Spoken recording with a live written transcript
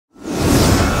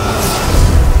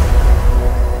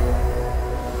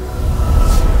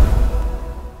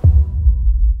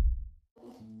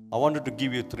wanted to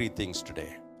give you three things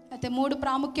today. అయితే మూడు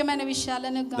ప్రాముఖ్యమైన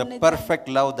విషయాలను The గమనిద్దాం. perfect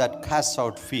love that casts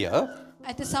out fear.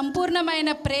 అయితే సంపూర్ణమైన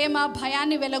ప్రేమ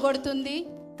భయాన్ని వెలగొడుతుంది.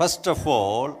 First of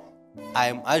all, I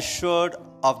am assured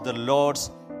of the Lord's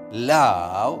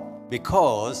love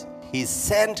because He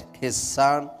sent His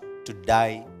Son to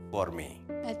die for me.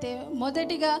 అయితే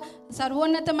మొదటిగా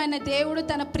సర్వోన్నతమైన దేవుడు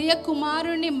తన ప్రియ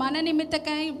కుమారుని మన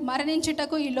నిమిత్తకై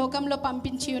మరణించుటకు ఈ లోకంలో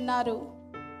పంపించి ఉన్నారు.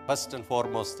 First and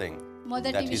foremost thing,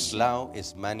 that His love is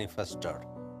manifested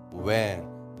when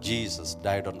Jesus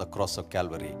died on the cross of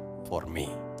Calvary for me.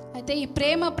 అయితే ఈ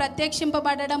ప్రేమ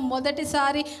ప్రత్యక్షింపబడడం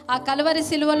మొదటిసారి ఆ కల్వరి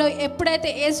శిలువలో ఎప్పుడైతే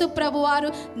యేసు ప్రభువారు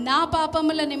నా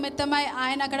పాపముల నిమిత్తమై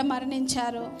ఆయన అక్కడ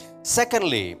మరణించారు.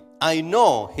 Secondly, I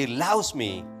know He loves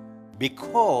me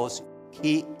because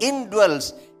He indwells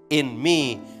in me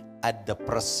at the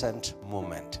present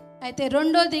moment. అయితే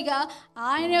రెండోదిగా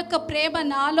ఆయన యొక్క ప్రేమ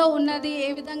నాలో ఉన్నది ఏ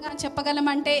విధంగా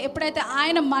చెప్పగలమంటే ఎప్పుడైతే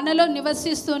ఆయన మనలో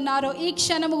నివసిస్తున్నారో ఈ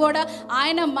క్షణం కూడా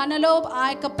ఆయన మనలో ఆ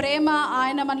యొక్క ప్రేమ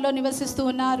ఆయన మనలో నివసిస్తూ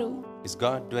ఉన్నారు. Is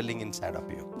God dwelling inside of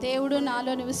you? దేవుడు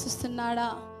నాలో నివసిస్తున్నాడా?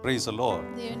 Praise the Lord.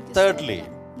 దేవునికి Thirdly,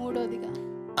 మూడోదిగా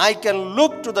I can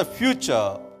look to the future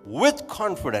with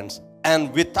confidence and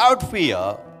without fear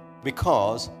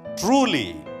because truly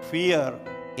fear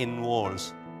involves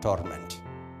torment.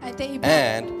 అయితే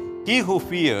And he who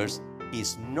fears is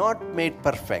not made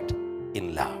perfect in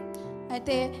love.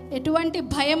 అయితే ఎటువంటి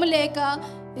భయం లేక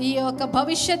ఈ యొక్క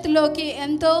భవిష్యత్తులోకి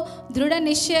ఎంతో దృఢ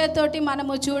నిశ్చయతోటి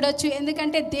మనము చూడొచ్చు.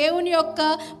 ఎందుకంటే దేవుని యొక్క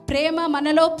ప్రేమ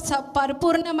మనలో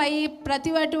పరిపూర్ణమై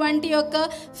ప్రతి అటువంటి యొక్క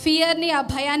ఫియర్ని ఆ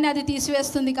భయాన్ని అది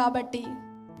తీసివేస్తుంది. కాబట్టి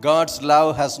God's love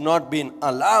has not been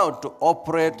allowed to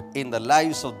operate in the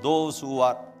lives of those who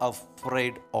are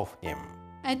afraid of Him.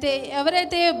 అయితే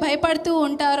ఎవరైతే భయపడుతూ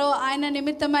ఉంటారో ఆయన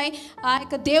నిమిత్తమై ఆ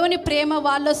యొక్క దేవుని ప్రేమ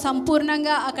వాళ్ళు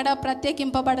సంపూర్ణంగా అక్కడ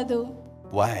ప్రత్యేకింపబడదు.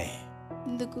 Why?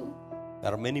 ఎందుకు?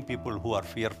 There are many people who are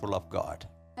fearful of God.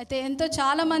 అయితే ఎంతో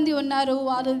చాలా మంది ఉన్నారు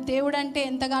వాళ్ళు దేవుడు అంటే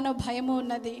ఎంతగానో భయము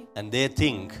ఉన్నది. And they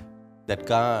think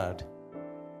that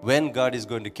when God is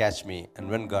going to catch me and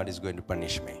when God is going to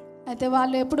punish me. అయితే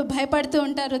వాళ్ళు ఎప్పుడు భయపడుతూ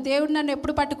ఉంటారు దేవుడు నన్ను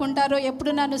ఎప్పుడు పట్టుకుంటారో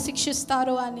ఎప్పుడు నన్ను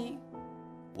శిక్షిస్తారో అని.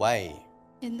 Why?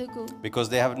 ఎందుకు? Because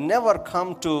they have never come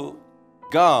to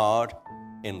God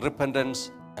in repentance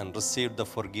and received the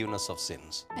forgiveness of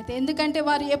sins. అయితే ఎందుకంటే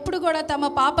వారు ఎప్పుడు కూడా తమ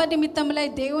పాప నిమిత్తములై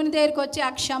దేవుని దగ్గరికి వచ్చి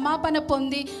ఆ క్షమాపణ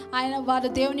పొంది ఆయన వారు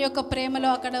దేవుని యొక్క ప్రేమలో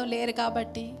అక్కడ లేరు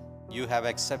కాబట్టి. You have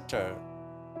accepted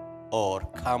or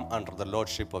come under the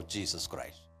lordship of Jesus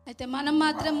Christ. అయితే మనం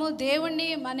మాత్రము దేవుణ్ణి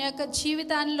మన యొక్క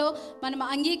జీవితాల్లో మనం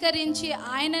అంగీకరించి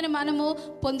ఆయనని మనము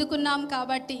పొందుకున్నాం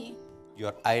కాబట్టి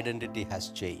your identity has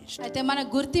changed. అయితే మన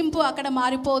గుర్తింపు అక్కడ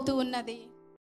మారిపోతూ ఉన్నది.